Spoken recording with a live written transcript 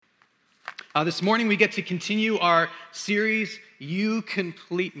This morning we get to continue our series, You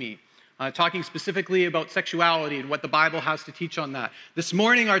Complete Me, talking specifically about sexuality and what the Bible has to teach on that. This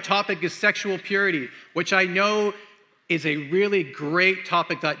morning our topic is sexual purity, which I know is a really great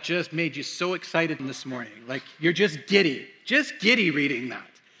topic that just made you so excited this morning. Like, you're just giddy reading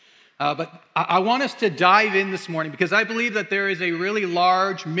that. But I want us to dive in this morning because I believe that there is a really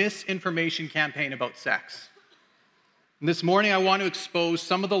large misinformation campaign about sex. And this morning I want to expose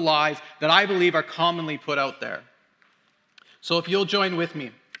some of the lies that I believe are commonly put out there. So if you'll join with me.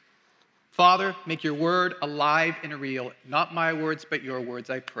 Father, make your word alive and real. Not my words, but your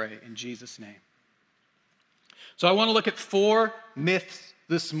words, I pray, in Jesus' name. So I want to look at 4 myths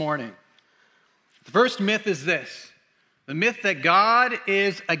this morning. The first myth is this: the myth that God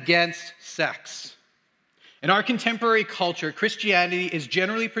is against sex. In our contemporary culture, Christianity is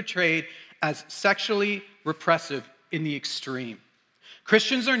generally portrayed as sexually repressive in the extreme.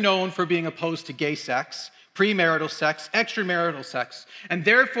 Christians are known for being opposed to gay sex, premarital sex, extramarital sex, and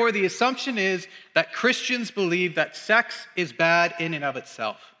therefore the assumption is that Christians believe that sex is bad in and of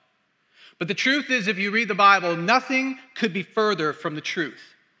itself. But the truth is, if you read the Bible, nothing could be further from the truth.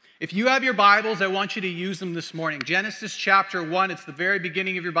 If you have your Bibles, I want you to use them this morning. Genesis chapter 1, it's the very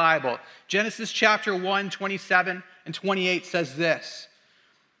beginning of your Bible. Genesis chapter 1, 27 and 28 says this: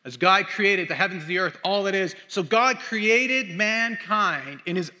 as God created the heavens and the earth, all it is. So God created mankind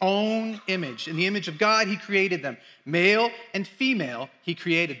in his own image. In the image of God, he created them. Male and female, he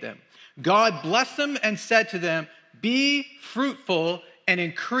created them. God blessed them and said to them, "Be fruitful and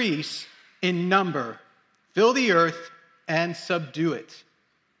increase in number. Fill the earth and subdue it."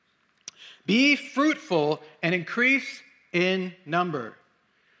 Be fruitful and increase in number.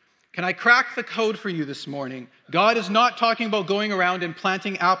 Can I crack the code for you this morning? God is not talking about going around and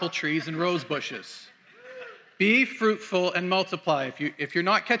planting apple trees and rose bushes. Be fruitful and multiply. If you're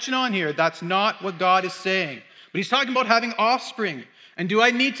not catching on here, that's not what God is saying. But he's talking about having offspring. And do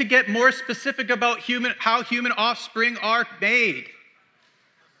I need to get more specific about how human offspring are made?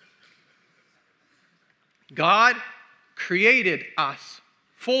 God created us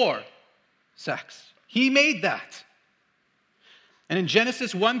for sex. He made that. And in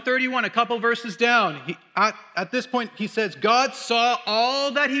Genesis 1:31, a couple verses down, at this point he says, God saw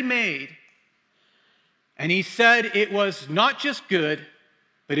all that he made, and he said it was not just good,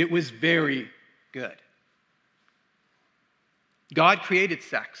 but it was very good. God created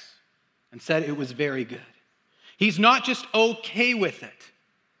sex and said it was very good. He's not just okay with it.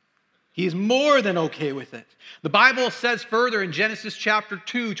 He's more than okay with it. The Bible says further in Genesis chapter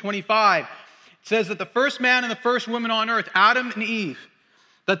 2:25, it says that the first man and the first woman on earth, Adam and Eve,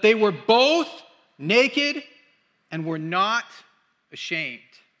 that they were both naked and were not ashamed.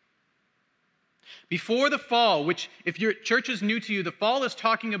 Before the fall, which if your church is new to you, the fall is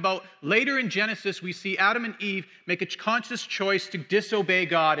talking about later in Genesis, we see Adam and Eve make a conscious choice to disobey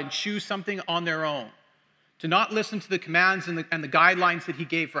God and choose something on their own, to not listen to the commands and the guidelines that he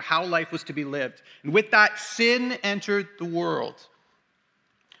gave for how life was to be lived. And with that, sin entered the world.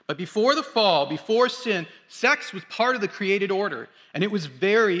 But before the fall, before sin, sex was part of the created order, and it was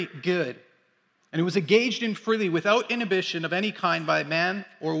very good. And it was engaged in freely without inhibition of any kind by man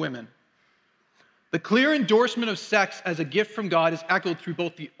or women. The clear endorsement of sex as a gift from God is echoed through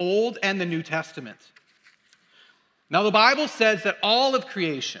both the Old and the New Testament. Now, the Bible says that all of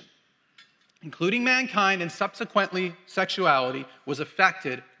creation, including mankind and subsequently sexuality, was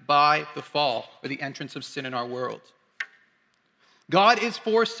affected by the fall, or the entrance of sin in our world. God is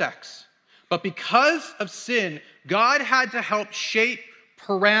for sex, but because of sin, God had to help shape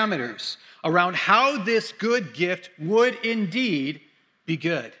parameters around how this good gift would indeed be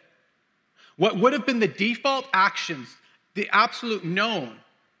good. What would have been the default actions, the absolute known,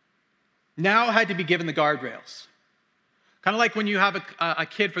 now had to be given the guardrails. Kind of like when you have a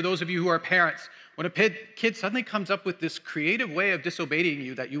kid, for those of you who are parents, when a kid suddenly comes up with this creative way of disobeying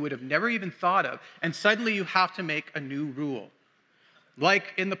you that you would have never even thought of, and suddenly you have to make a new rule.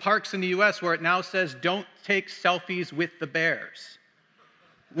 Like in the parks in the U.S. where it now says, don't take selfies with the bears.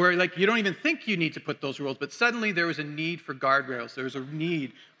 Where you don't even think you need to put those rules, but suddenly there was a need for guardrails. There was a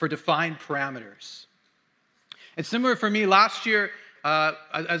need for defined parameters. And similar for me, last year,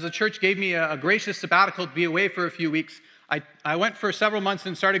 as the church gave me a gracious sabbatical to be away for a few weeks, I went for several months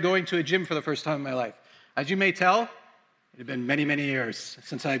and started going to a gym for the first time in my life. As you may tell, it had been many, many years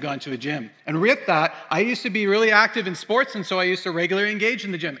since I had gone to a gym. And with that, I used to be really active in sports, and so I used to regularly engage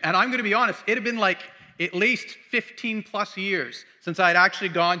in the gym. And I'm going to be honest, it had been like at least 15 plus years since I had actually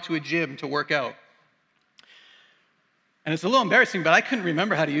gone to a gym to work out. And it's a little embarrassing, but I couldn't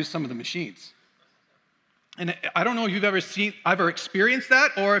remember how to use some of the machines. And I don't know if you've ever experienced that,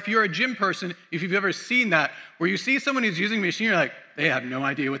 or if you're a gym person, if you've ever seen that, where you see someone who's using a machine, you're like, they have no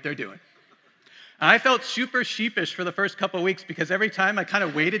idea what they're doing. And I felt super sheepish for the first couple of weeks because every time I kind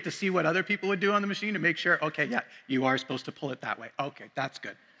of waited to see what other people would do on the machine to make sure, okay, yeah, you are supposed to pull it that way. Okay, that's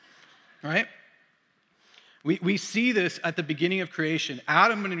good. All right? We see this at the beginning of creation.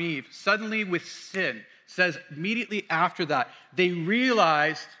 Adam and Eve, suddenly with sin, says immediately after that, they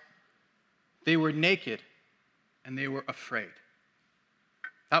realized they were naked and they were afraid.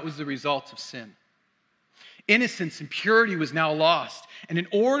 That was the result of sin. Innocence and purity was now lost. And in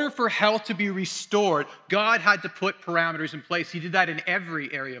order for health to be restored, God had to put parameters in place. He did that in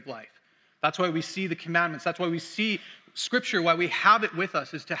every area of life. That's why we see the commandments. That's why we see Scripture, why we have it with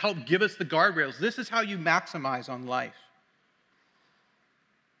us, is to help give us the guardrails. This is how you maximize on life.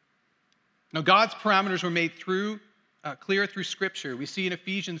 Now, God's parameters were made clear through Scripture. We see in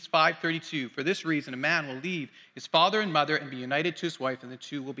Ephesians 5:32, for this reason, a man will leave his father and mother and be united to his wife, and the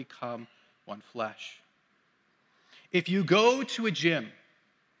two will become one flesh. If you go to a gym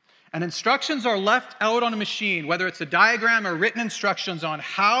and instructions are left out on a machine, whether it's a diagram or written instructions on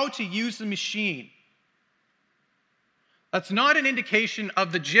how to use the machine, that's not an indication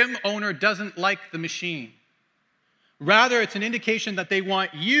of the gym owner doesn't like the machine. Rather, it's an indication that they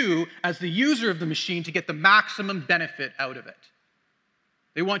want you, as the user of the machine, to get the maximum benefit out of it.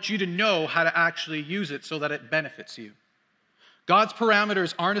 They want you to know how to actually use it so that it benefits you. God's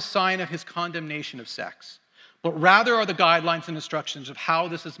parameters aren't a sign of his condemnation of sex, but rather are the guidelines and instructions of how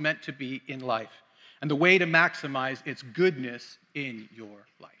this is meant to be in life and the way to maximize its goodness in your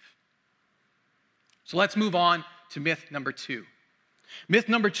life. So let's move on to myth number 2. Myth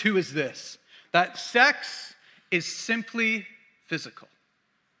number 2 is this, that sex is simply physical.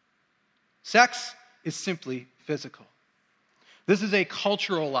 Sex is simply physical. This is a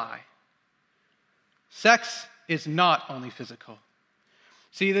cultural lie. Sex is not only physical.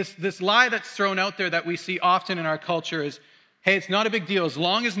 See, this lie that's thrown out there that we see often in our culture is, hey, it's not a big deal. As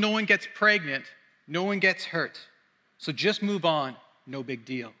long as no one gets pregnant, no one gets hurt. So just move on, no big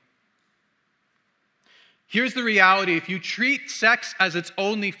deal. Here's the reality. If you treat sex as it's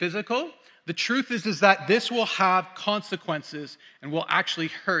only physical, the truth is that this will have consequences and will actually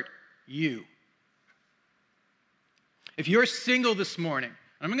hurt you. If you're single this morning,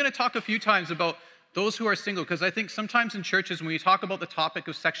 and I'm going to talk a few times about those who are single, because I think sometimes in churches when we talk about the topic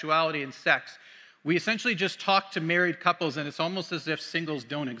of sexuality and sex, we essentially just talk to married couples and it's almost as if singles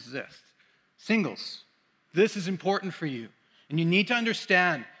don't exist. Singles, this is important for you. And you need to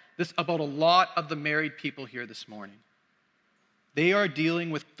understand this about a lot of the married people here this morning. They are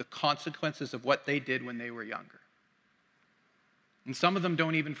dealing with the consequences of what they did when they were younger. And some of them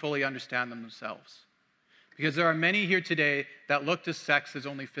don't even fully understand them themselves. Because there are many here today that looked at sex as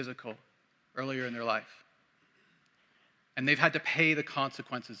only physical earlier in their life. And they've had to pay the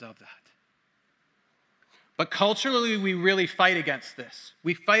consequences of that. But culturally, we really fight against this.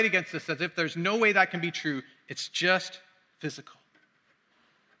 We fight against this as if there's no way that can be true. It's just physical.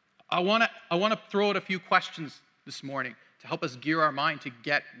 I want to throw out a few questions this morning to help us gear our mind to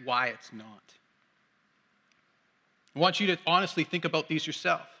get why it's not. I want you to honestly think about these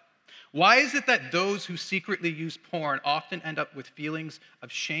yourself. Why is it that those who secretly use porn often end up with feelings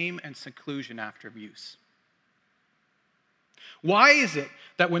of shame and seclusion after abuse? Why is it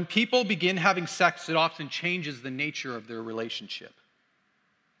that when people begin having sex, it often changes the nature of their relationship?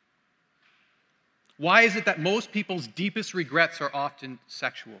 Why is it that most people's deepest regrets are often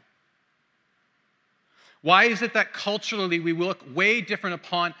sexual? Why is it that culturally we look way different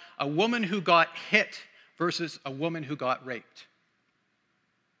upon a woman who got hit versus a woman who got raped?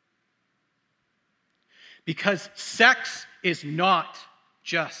 Because sex is not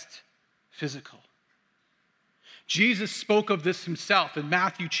just physical. Jesus spoke of this himself in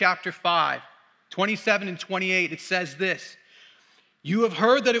Matthew chapter 5, 27 and 28. It says this, "You have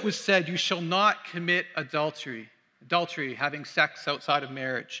heard that it was said, you shall not commit adultery, having sex outside of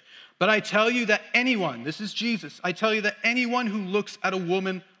marriage. But I tell you that anyone," this is Jesus, "I tell you that anyone who looks at a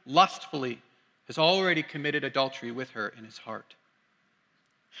woman lustfully has already committed adultery with her in his heart."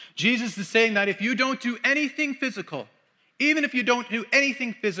 Jesus is saying that if you don't do anything physical, even if you don't do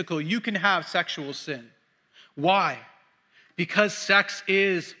anything physical, you can have sexual sin. Why? Because sex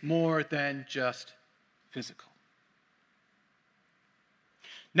is more than just physical.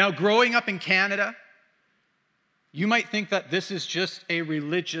 Now, growing up in Canada, you might think that this is just a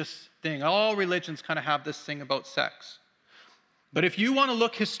religious thing. All religions kind of have this thing about sex. But if you want to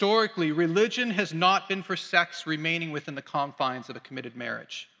look historically, religion has not been for sex remaining within the confines of a committed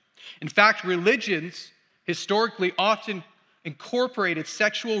marriage. In fact, religions historically often incorporated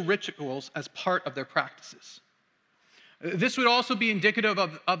sexual rituals as part of their practices. This would also be indicative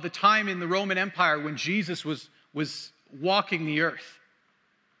of the time in the Roman Empire when Jesus was walking the earth.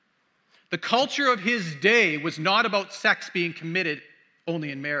 The culture of his day was not about sex being committed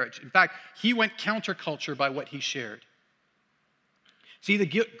only in marriage. In fact, he went counterculture by what he shared. See,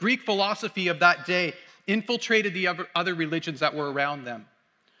 the Greek philosophy of that day infiltrated the other religions that were around them.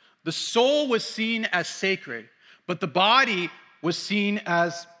 The soul was seen as sacred, but the body was seen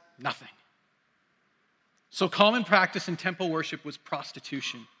as nothing. So common practice in temple worship was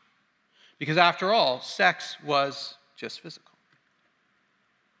prostitution, because after all, sex was just physical.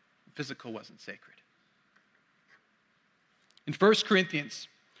 Physical wasn't sacred. In 1 Corinthians,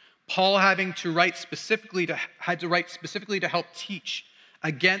 Paul had to write specifically to help teach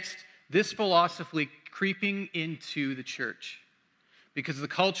against this philosophy creeping into the church, because the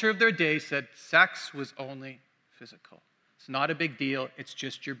culture of their day said sex was only physical. It's not a big deal. It's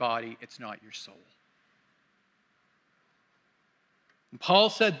just your body. It's not your soul. And Paul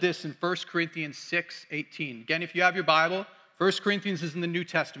said this in 1 Corinthians 6:18. Again, if you have your Bible, 1 Corinthians is in the New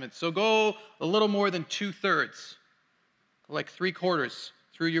Testament. So go a little more than 2/3, like 3/4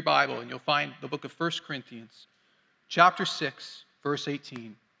 through your Bible, and you'll find the book of 1 Corinthians, chapter 6, verse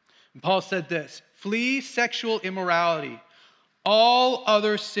 18. And Paul said this: "Flee sexual immorality. All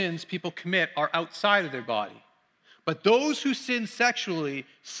other sins people commit are outside of their body. But those who sin sexually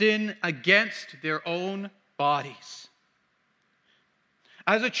sin against their own bodies."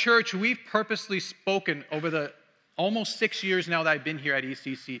 As a church, we've purposely spoken over the almost 6 years now that I've been here at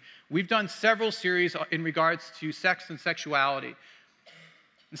ECC. We've done several series in regards to sex and sexuality.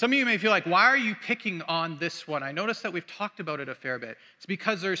 And some of you may feel like, why are you picking on this one? I noticed that we've talked about it a fair bit. It's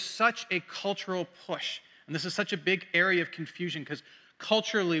because there's such a cultural push. And this is such a big area of confusion because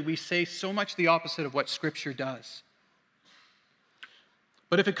culturally we say so much the opposite of what Scripture does.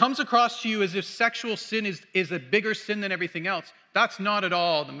 But if it comes across to you as if sexual sin is a bigger sin than everything else, that's not at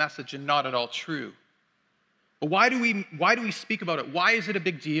all the message and not at all true. But why do we speak about it? Why is it a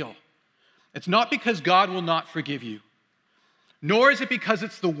big deal? It's not because God will not forgive you, nor is it because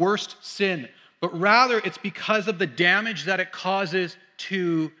it's the worst sin, but rather it's because of the damage that it causes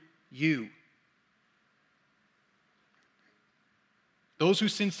to you. Those who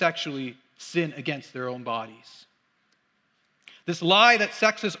sin sexually sin against their own bodies. This lie that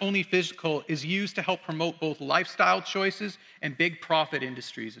sex is only physical is used to help promote both lifestyle choices and big profit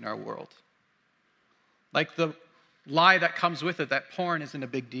industries in our world. Like the lie that comes with it that porn isn't a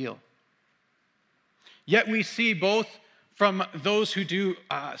big deal. Yet we see both from those who do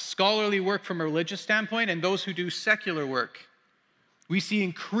scholarly work from a religious standpoint and those who do secular work, we see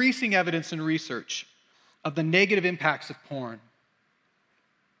increasing evidence and research of the negative impacts of porn.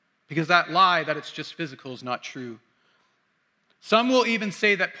 Because that lie that it's just physical is not true. Some will even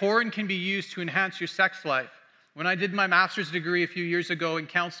say that porn can be used to enhance your sex life. When I did my master's degree a few years ago in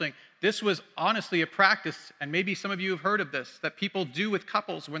counseling, this was honestly a practice, and maybe some of you have heard of this, that people do with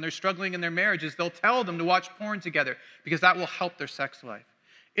couples when they're struggling in their marriages. They'll tell them to watch porn together because that will help their sex life.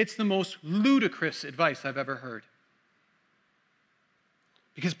 It's the most ludicrous advice I've ever heard.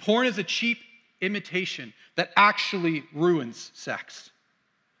 Because porn is a cheap imitation that actually ruins sex.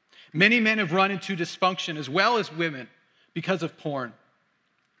 Many men have run into dysfunction as well as women because of porn.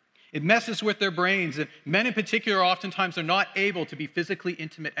 It messes with their brains, and men in particular oftentimes are not able to be physically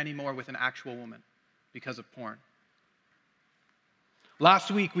intimate anymore with an actual woman because of porn.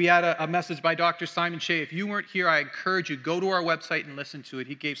 Last week we had a message by Dr. Simon Shea. If you weren't here, I encourage you, go to our website and listen to it.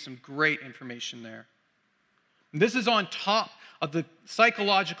 He gave some great information there. And this is on top of the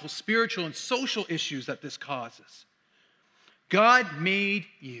psychological, spiritual, and social issues that this causes. God made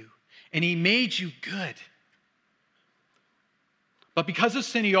you, and He made you good. But because of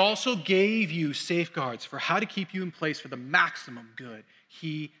sin, He also gave you safeguards for how to keep you in place for the maximum good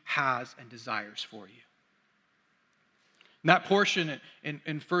He has and desires for you. And that portion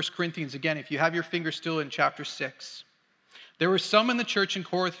in 1 Corinthians, again, if you have your finger still in chapter 6, there were some in the church in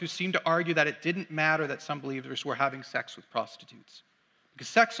Corinth who seemed to argue that it didn't matter that some believers were having sex with prostitutes, because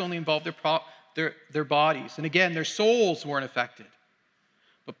sex only involved their bodies. And again, their souls weren't affected.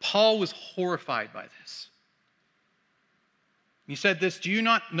 But Paul was horrified by this. He said this: "Do you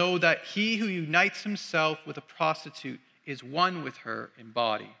not know that he who unites himself with a prostitute is one with her in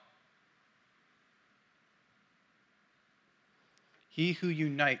body?" He who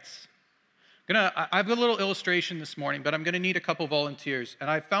unites. I have a little illustration this morning, but I'm going to need a couple volunteers. And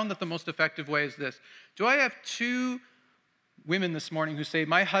I found that the most effective way is this. Do I have 2 women this morning who say,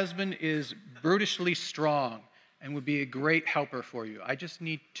 "My husband is brutishly strong and would be a great helper for you"? I just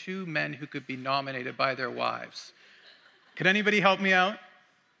need 2 men who could be nominated by their wives. Could anybody help me out?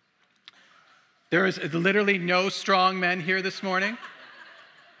 There is literally no strong men here this morning.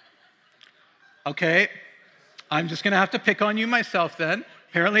 Okay, I'm just going to have to pick on you myself then.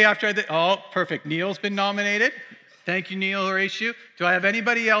 Apparently after perfect. Neil's been nominated. Thank you, Neil Horatio. Do I have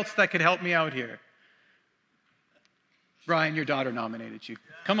anybody else that could help me out here? Brian, your daughter nominated you.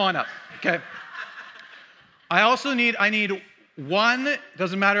 Come on up. Okay. I need one,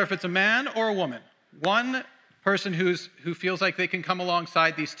 doesn't matter if it's a man or a woman, one person who feels like they can come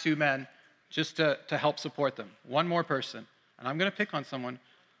alongside these two men just to help support them. One more person. And I'm going to pick on someone.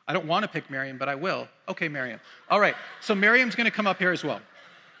 I don't want to pick Miriam, but I will. Okay, Miriam. All right, so Miriam's going to come up here as well.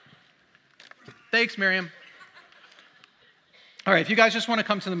 Thanks, Miriam. All right, if you guys just want to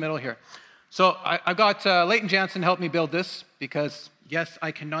come to the middle here. So I've got Leighton Jansen help me build this because, yes,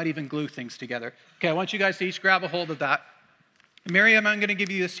 I cannot even glue things together. Okay, I want you guys to each grab a hold of that. Miriam, I'm going to give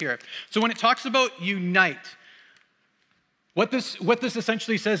you this here. So when it talks about unite, what this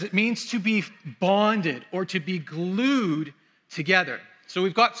essentially says, it means to be bonded or to be glued together. So we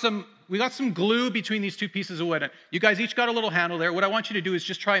got some glue between these two pieces of wood. You guys each got a little handle there. What I want you to do is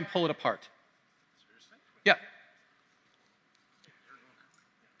just try and pull it apart. Seriously? Yeah.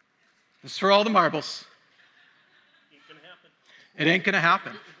 This is for all the marbles. Ain't gonna happen. It ain't going to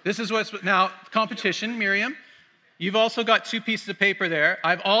happen. This is what's now competition, Miriam. You've also got two pieces of paper there.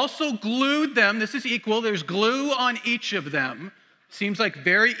 I've also glued them. This is equal. There's glue on each of them. Seems like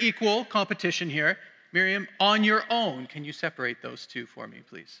very equal competition here. Miriam, on your own, can you separate those two for me,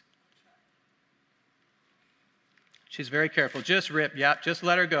 please? She's very careful. Just rip. Yeah, just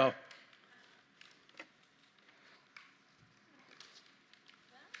let her go.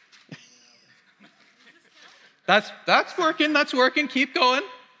 That's working. That's working. Keep going.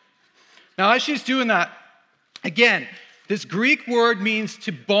 Now, as she's doing that, again, this Greek word means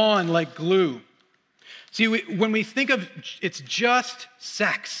to bond like glue. See, when we think of it's just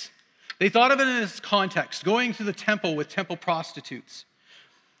sex, they thought of it in this context, going to the temple with temple prostitutes.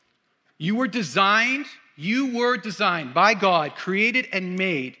 You were designed by God, created and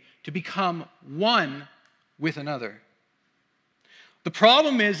made to become one with another. The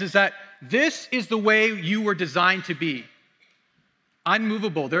problem is that this is the way you were designed to be.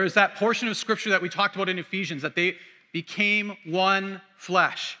 Unmovable. There is that portion of Scripture that we talked about in Ephesians, that they became one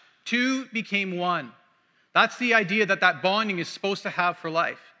flesh. Two became one. That's the idea that bonding is supposed to have for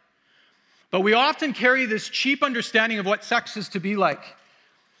life. But we often carry this cheap understanding of what sex is to be like.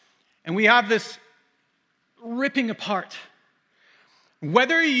 And we have this ripping apart.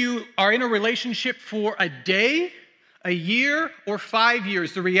 Whether you are in a relationship for a day, a year, or 5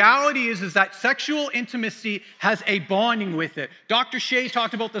 years, the reality is that sexual intimacy has a bonding with it. Dr. Shea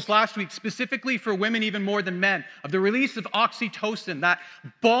talked about this last week, specifically for women even more than men, of the release of oxytocin, that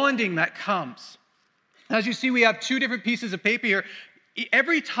bonding that comes. As you see, we have two different pieces of paper here.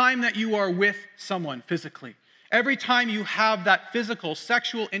 Every time that you are with someone physically, every time you have that physical,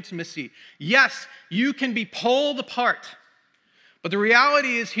 sexual intimacy, yes, you can be pulled apart. But the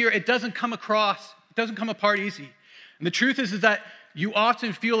reality is here, it doesn't come apart easy. And the truth is that you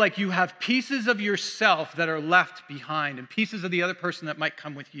often feel like you have pieces of yourself that are left behind and pieces of the other person that might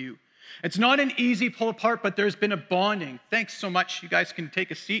come with you. It's not an easy pull apart, but there's been a bonding. Thanks so much. You guys can take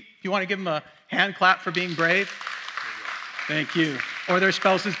a seat. If you want to give them a hand clap for being brave. Thank you. Or their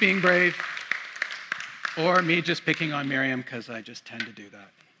spouses being brave. Or me just picking on Miriam because I just tend to do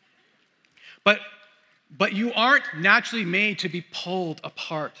that. But you aren't naturally made to be pulled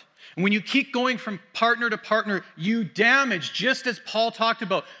apart. And when you keep going from partner to partner, you damage, just as Paul talked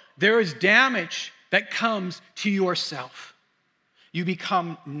about. There is damage that comes to yourself. You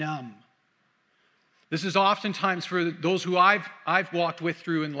become numb. This is oftentimes for those who I've walked with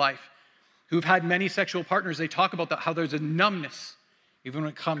through in life, who've had many sexual partners. They talk about that, how there's a numbness, even when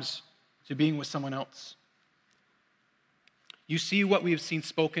it comes to being with someone else. You see what we have seen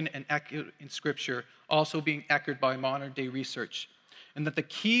spoken and echoed in Scripture, also being echoed by modern day research. And that the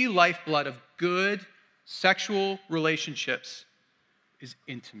key lifeblood of good sexual relationships is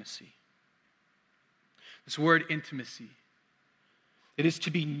intimacy. This word intimacy. It is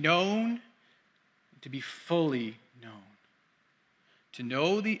to be known, to be fully known. To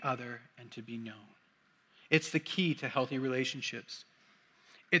know the other and to be known. It's the key to healthy relationships.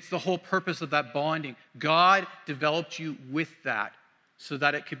 It's the whole purpose of that bonding. God developed you with that so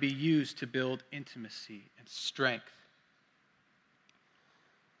that it could be used to build intimacy and strength.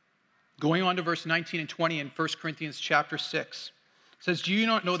 Going on to verse 19 and 20 in 1 Corinthians chapter 6. It says, "Do you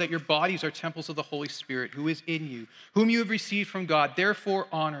not know that your bodies are temples of the Holy Spirit who is in you, whom you have received from God? Therefore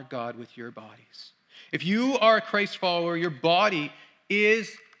honor God with your bodies." If you are a Christ follower, your body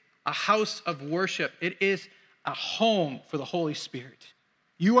is a house of worship. It is a home for the Holy Spirit.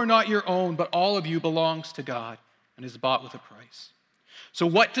 You are not your own, but all of you belongs to God and is bought with a price. So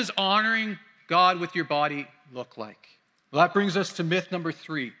what does honoring God with your body look like? Well, that brings us to myth number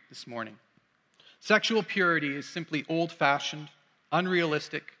 3 this morning. Sexual purity is simply old-fashioned,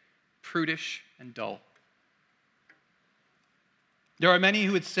 unrealistic, prudish, and dull. There are many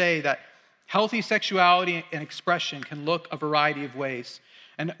who would say that healthy sexuality and expression can look a variety of ways.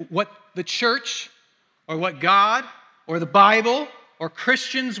 And what the church, or what God, or the Bible, or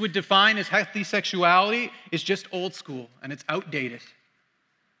Christians would define as healthy sexuality is just old school, and it's outdated.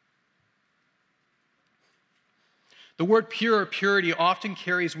 The word pure or purity often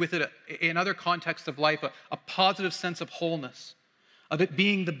carries with it, in other contexts of life, a positive sense of wholeness, of it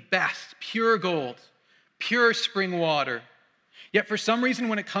being the best, pure gold, pure spring water. Yet for some reason,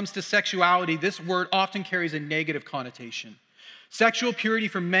 when it comes to sexuality, this word often carries a negative connotation. Sexual purity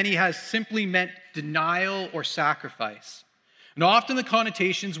for many has simply meant denial or sacrifice. And often the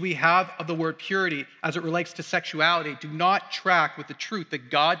connotations we have of the word purity as it relates to sexuality do not track with the truth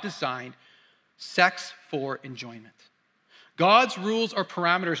that God designed sex for enjoyment. God's rules or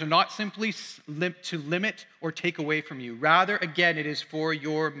parameters are not simply to limit or take away from you. Rather, again, it is for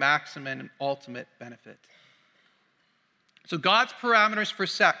your maximum and ultimate benefit. So God's parameters for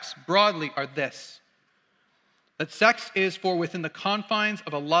sex broadly are this: that sex is for within the confines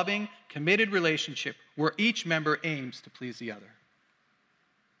of a loving, committed relationship where each member aims to please the other.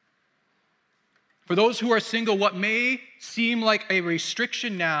 For those who are single, what may seem like a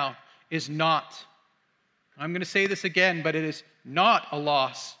restriction now is not. I'm going to say this again, but it is not a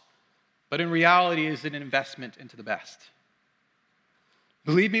loss, but in reality is an investment into the best.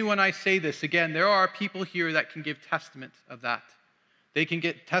 Believe me when I say this, again, there are people here that can give testament of that. They can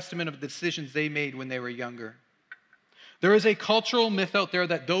get testament of the decisions they made when they were younger. There is a cultural myth out there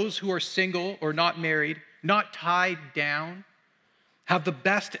that those who are single or not married, not tied down, have the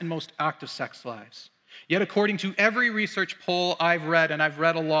best and most active sex lives. Yet according to every research poll I've read, and I've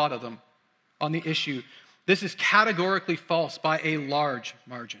read a lot of them on the issue, this is categorically false by a large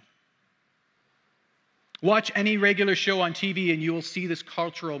margin. Watch any regular show on TV and you will see this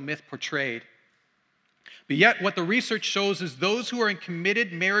cultural myth portrayed. But yet what the research shows is those who are in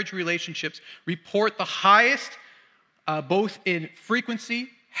committed marriage relationships report the highest both in frequency,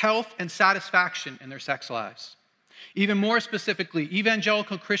 health, and satisfaction in their sex lives. Even more specifically,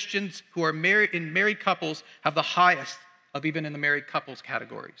 evangelical Christians who are married couples have the highest of even in the married couples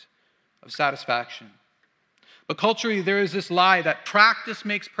categories of satisfaction. But culturally, there is this lie that practice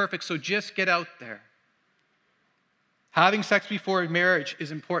makes perfect, so just get out there. Having sex before marriage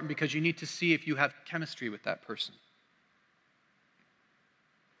is important because you need to see if you have chemistry with that person.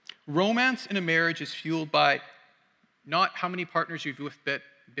 Romance in a marriage is fueled by not how many partners you've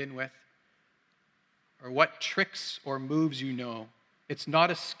been with, or what tricks or moves you know. It's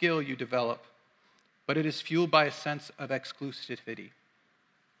not a skill you develop, but it is fueled by a sense of exclusivity.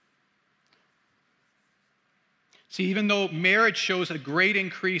 See, even though marriage shows a great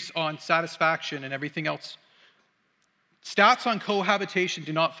increase on satisfaction and everything else, stats on cohabitation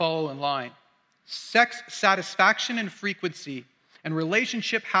do not follow in line. Sex satisfaction and frequency and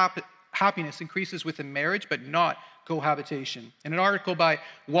relationship happiness increases within marriage, but not cohabitation. In an article by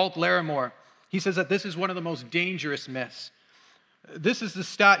Walt Larimore, he says that this is one of the most dangerous myths. This is the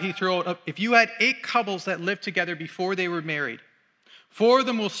stat he threw out. If you had 8 couples that lived together before they were married, 4 of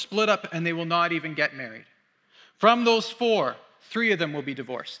them will split up and they will not even get married. From those 4, 3 of them will be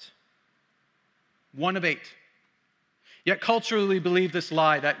divorced. 1 of 8. Yet culturally believe this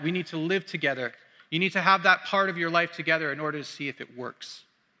lie that we need to live together. You need to have that part of your life together in order to see if it works.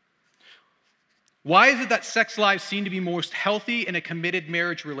 Why is it that sex lives seem to be most healthy in a committed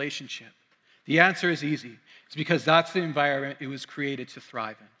marriage relationship? The answer is easy. It's because that's the environment it was created to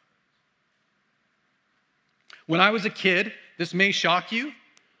thrive in. When I was a kid, this may shock you,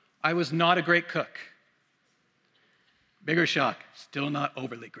 I was not a great cook. Bigger shock, still not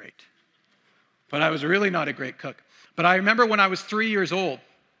overly great. But I was really not a great cook. But I remember when I was 3 years old,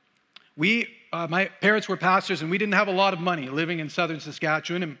 my parents were pastors and we didn't have a lot of money living in southern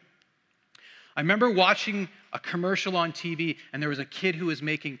Saskatchewan. And I remember watching a commercial on TV and there was a kid who was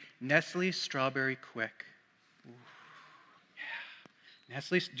making Nestle Strawberry Quick. Ooh, yeah.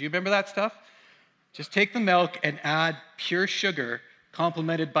 Nestle, do you remember that stuff? Just take the milk and add pure sugar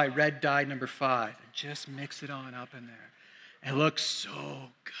complemented by red dye number 5 and just mix it on up in there. It looks so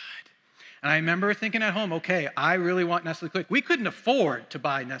good. And I remember thinking at home, okay, I really want Nestle Quick. We couldn't afford to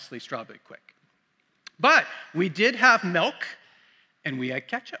buy Nestle Strawberry Quick. But we did have milk and we had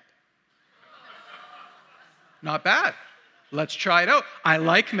ketchup. Not bad. Let's try it out. I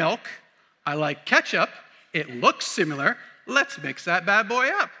like milk. I like ketchup. It looks similar. Let's mix that bad boy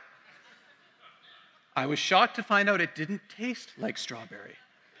up. I was shocked to find out it didn't taste like strawberry.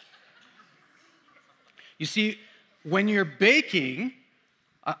 You see, when you're baking,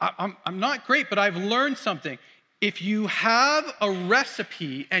 I'm not great, but I've learned something. If you have a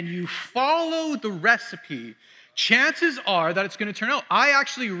recipe and you follow the recipe, chances are that it's going to turn out. I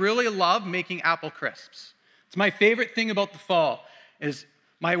actually really love making apple crisps. It's my favorite thing about the fall. Is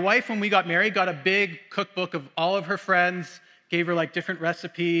my wife, when we got married, got a big cookbook of all of her friends, gave her like different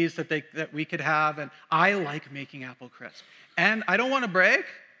recipes that we could have, and I like making apple crisp. And I don't want to brag,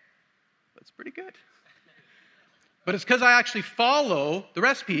 but it's pretty good. But it's because I actually follow the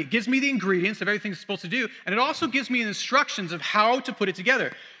recipe. It gives me the ingredients of everything it's supposed to do, and it also gives me instructions of how to put it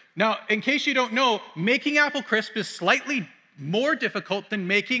together. Now, in case you don't know, making apple crisp is slightly more difficult than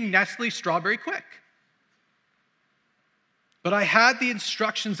making Nestle Strawberry Quick. But I had the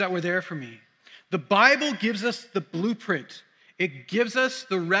instructions that were there for me. The Bible gives us the blueprint. It gives us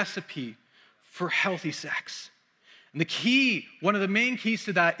the recipe for healthy sex. And the key, one of the main keys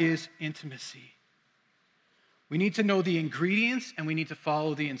to that is intimacy. We need to know the ingredients and we need to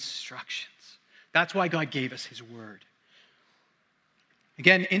follow the instructions. That's why God gave us his word.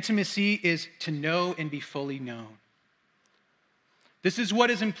 Again, intimacy is to know and be fully known. This is what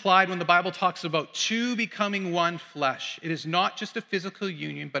is implied when the Bible talks about two becoming one flesh. It is not just a physical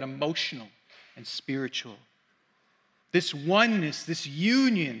union, but emotional and spiritual. This oneness, this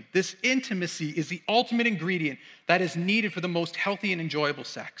union, this intimacy is the ultimate ingredient that is needed for the most healthy and enjoyable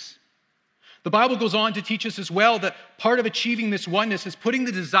sex. The Bible goes on to teach us as well that part of achieving this oneness is putting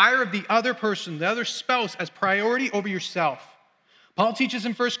the desire of the other person, the other spouse, as priority over yourself. Paul teaches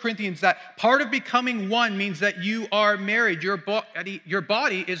in 1 Corinthians that part of becoming one means that you are married. Your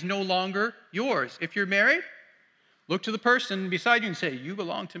body is no longer yours. If you're married, look to the person beside you and say, you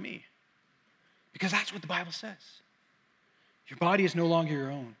belong to me. Because that's what the Bible says. Your body is no longer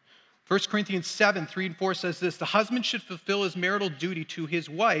your own. 1 Corinthians 7, 3 and 4 says this, the husband should fulfill his marital duty to his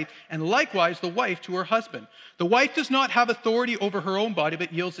wife, and likewise the wife to her husband. The wife does not have authority over her own body,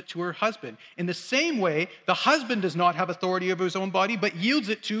 but yields it to her husband. In the same way, the husband does not have authority over his own body, but yields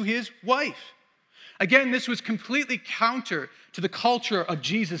it to his wife. Again, this was completely counter to the culture of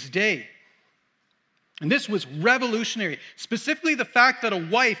Jesus' day. And this was revolutionary. Specifically, the fact that a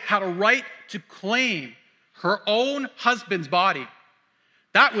wife had a right to claim her own husband's body.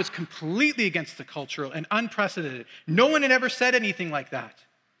 That was completely against the culture and unprecedented. No one had ever said anything like that.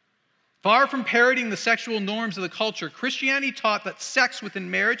 Far from parroting the sexual norms of the culture, Christianity taught that sex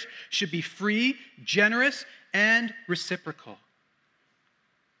within marriage should be free, generous, and reciprocal.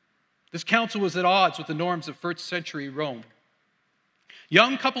 This counsel was at odds with the norms of first century Rome.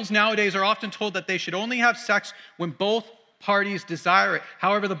 Young couples nowadays are often told that they should only have sex when both parties desire it.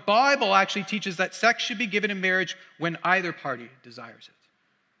 However, the Bible actually teaches that sex should be given in marriage when either party desires it.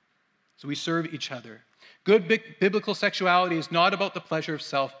 So we serve each other. Good biblical sexuality is not about the pleasure of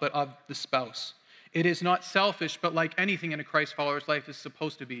self, but of the spouse. It is not selfish, but like anything in a Christ follower's life is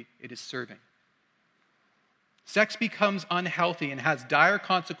supposed to be, it is serving. Sex becomes unhealthy and has dire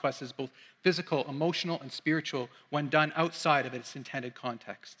consequences, both physical, emotional, and spiritual, when done outside of its intended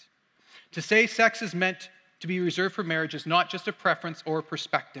context. To say sex is meant to be reserved for marriage is not just a preference or a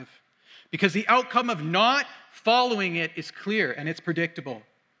perspective, because the outcome of not following it is clear and it's predictable.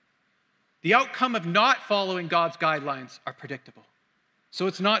 The outcome of not following God's guidelines are predictable. So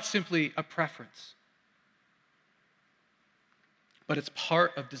it's not simply a preference, but it's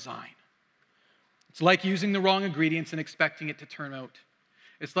part of design. It's like using the wrong ingredients and expecting it to turn out.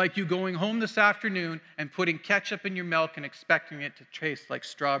 It's like you going home this afternoon and putting ketchup in your milk and expecting it to taste like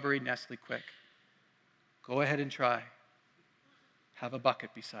strawberry Nestle Quick. Go ahead and try. Have a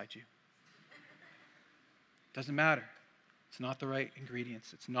bucket beside you. Doesn't matter. It's not the right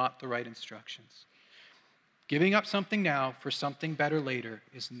ingredients. It's not the right instructions. Giving up something now for something better later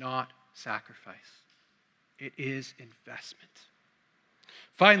is not sacrifice. It is investment.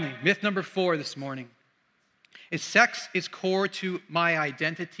 Finally, myth number 4 this morning is sex is core to my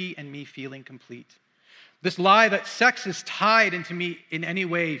identity and me feeling complete. This lie that sex is tied into me in any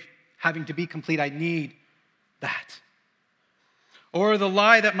way having to be complete, I need that. Or the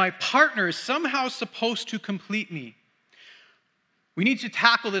lie that my partner is somehow supposed to complete me. We need to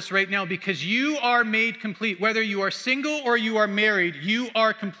tackle this right now because you are made complete. Whether you are single or you are married, you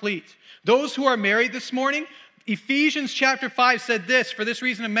are complete. Those who are married this morning, Ephesians chapter 5 said this, for this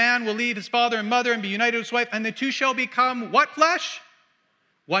reason a man will leave his father and mother and be united to his wife, and the two shall become what flesh?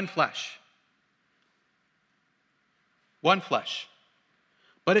 One flesh. One flesh.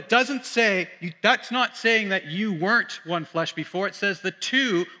 But it doesn't say, that's not saying that you weren't one flesh before. It says the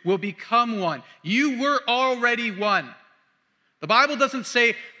two will become one. You were already one. The Bible doesn't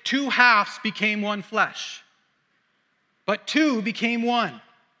say two halves became one flesh, but two became one.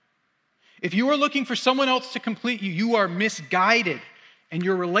 If you are looking for someone else to complete you, you are misguided, and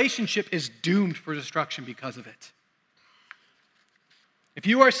your relationship is doomed for destruction because of it. If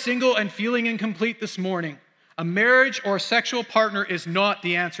you are single and feeling incomplete this morning, a marriage or a sexual partner is not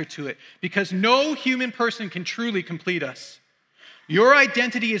the answer to it, because no human person can truly complete us. Your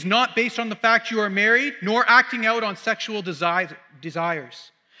identity is not based on the fact you are married, nor acting out on sexual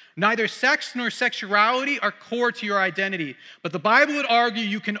desires. Neither sex nor sexuality are core to your identity, but the Bible would argue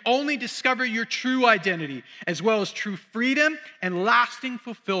you can only discover your true identity, as well as true freedom and lasting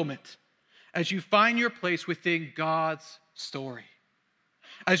fulfillment, as you find your place within God's story.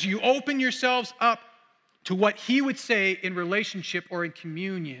 As you open yourselves up to what He would say in relationship or in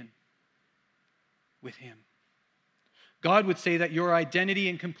communion with Him. God would say that your identity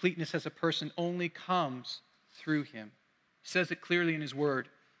and completeness as a person only comes through Him. He says it clearly in His Word.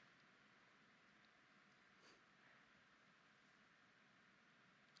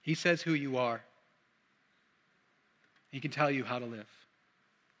 He says who you are. He can tell you how to live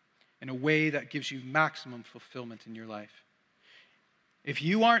in a way that gives you maximum fulfillment in your life. If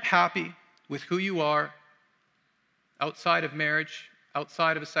you aren't happy with who you are outside of marriage,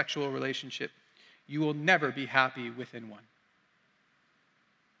 outside of a sexual relationship, you will never be happy within one.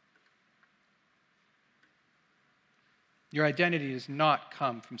 Your identity does not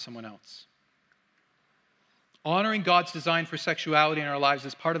come from someone else. Honoring God's design for sexuality in our lives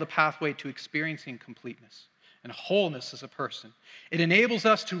is part of the pathway to experiencing completeness and wholeness as a person. It enables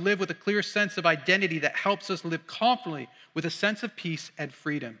us to live with a clear sense of identity that helps us live confidently with a sense of peace and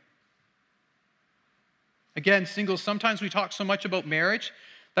freedom. Again, singles, sometimes we talk so much about marriage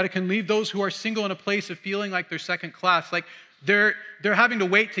that it can leave those who are single in a place of feeling like they're second class, like they're having to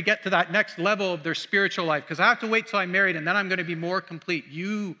wait to get to that next level of their spiritual life, because I have to wait till I'm married and then I'm going to be more complete.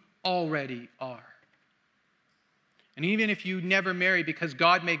 You already are. And even if you never marry, because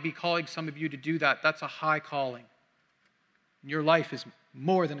God may be calling some of you to do that, that's a high calling. Your life is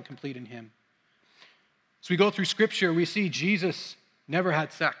more than complete in Him. As we go through Scripture, we see Jesus never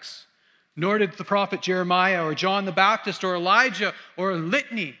had sex. Nor did the prophet Jeremiah or John the Baptist or Elijah or a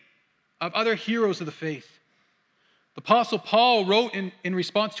litany of other heroes of the faith. The Apostle Paul wrote in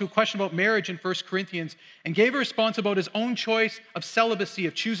response to a question about marriage in 1 Corinthians and gave a response about his own choice of celibacy,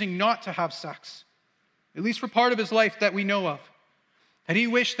 of choosing not to have sex, at least for part of his life that we know of. And he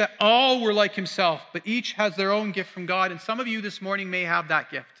wished that all were like himself, but each has their own gift from God. And some of you this morning may have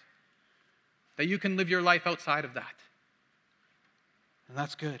that gift, that you can live your life outside of that. And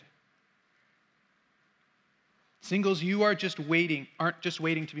that's good. Singles, you aren't just waiting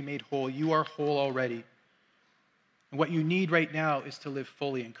to be made whole. You are whole already. And what you need right now is to live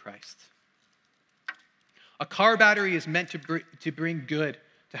fully in Christ. A car battery is meant to bring good,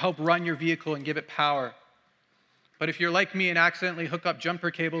 to help run your vehicle and give it power. But if you're like me and accidentally hook up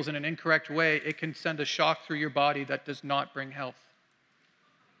jumper cables in an incorrect way, it can send a shock through your body that does not bring health.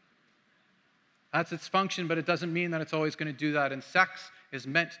 That's its function, but it doesn't mean that it's always going to do that. And sex is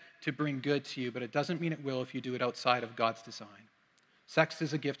meant to bring good to you, but it doesn't mean it will if you do it outside of God's design. Sex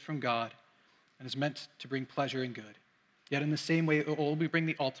is a gift from God and is meant to bring pleasure and good. Yet in the same way, it will only bring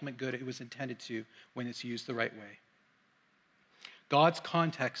the ultimate good it was intended to when it's used the right way. God's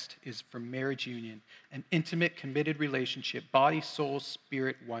context is for marriage union, an intimate, committed relationship, body, soul,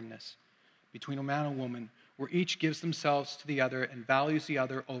 spirit oneness between a man and woman, where each gives themselves to the other and values the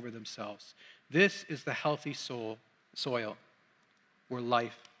other over themselves. This is the healthy soil where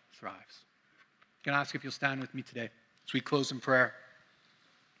life thrives. I'm going to ask if you'll stand with me today as we close in prayer.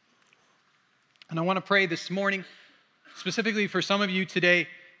 And I want to pray this morning, specifically for some of you today,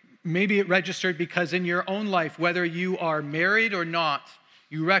 maybe it registered because in your own life, whether you are married or not,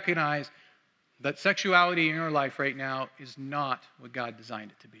 you recognize that sexuality in your life right now is not what God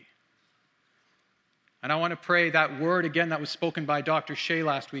designed it to be. And I want to pray that word again that was spoken by Dr. Shea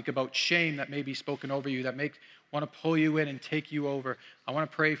last week about shame that may be spoken over you, that want to pull you in and take you over. I want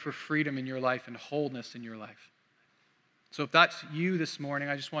to pray for freedom in your life and wholeness in your life. So if that's you this morning,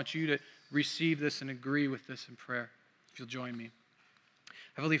 I just want you to receive this and agree with this in prayer, if you'll join me.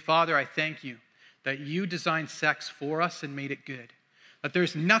 Heavenly Father, I thank you that you designed sex for us and made it good. That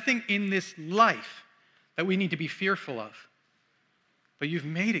there's nothing in this life that we need to be fearful of. But you've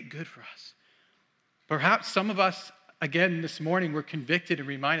made it good for us. Perhaps some of us, again, this morning, were convicted and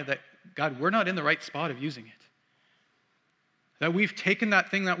reminded that, God, we're not in the right spot of using it. That we've taken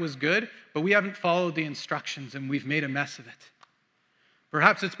that thing that was good, but we haven't followed the instructions and we've made a mess of it.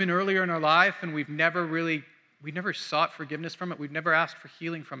 Perhaps it's been earlier in our life and we've never sought forgiveness from it. We've never asked for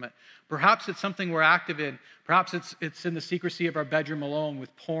healing from it. Perhaps it's something we're active in. Perhaps it's in the secrecy of our bedroom alone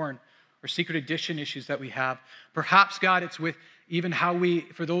with porn or secret addiction issues that we have. Perhaps, God, it's with even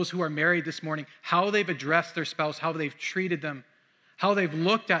for those who are married this morning, how they've addressed their spouse, how they've treated them, how they've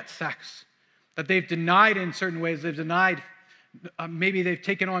looked at sex, that they've denied in certain ways. They've denied, maybe they've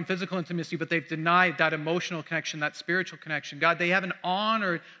taken on physical intimacy, but they've denied that emotional connection, that spiritual connection. God, they haven't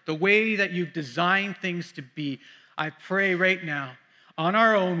honored the way that you've designed things to be. I pray right now, on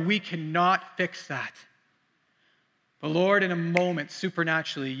our own, we cannot fix that. But Lord, in a moment,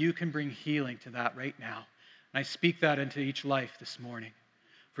 supernaturally, you can bring healing to that right now. And I speak that into each life this morning.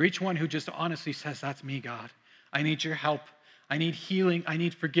 For each one who just honestly says, that's me, God. I need your help. I need healing. I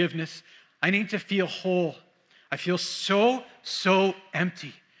need forgiveness. I need to feel whole. I feel so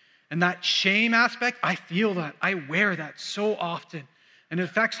empty. And that shame aspect, I feel that. I wear that so often. And it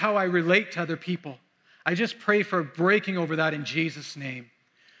affects how I relate to other people. I just pray for breaking over that in Jesus' name.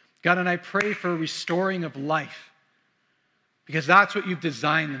 God, and I pray for a restoring of life. Because that's what you've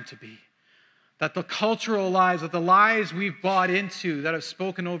designed them to be. That the cultural lies, that the lies we've bought into that have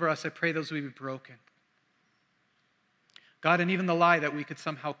spoken over us, I pray those will be broken. God, and even the lie that we could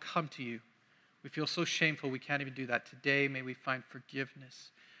somehow come to you. We feel so shameful we can't even do that. Today, may we find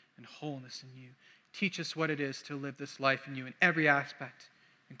forgiveness and wholeness in you. Teach us what it is to live this life in you in every aspect,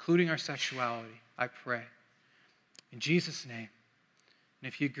 including our sexuality, I pray. In Jesus' name. And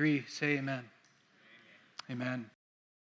if you agree, say amen. Amen.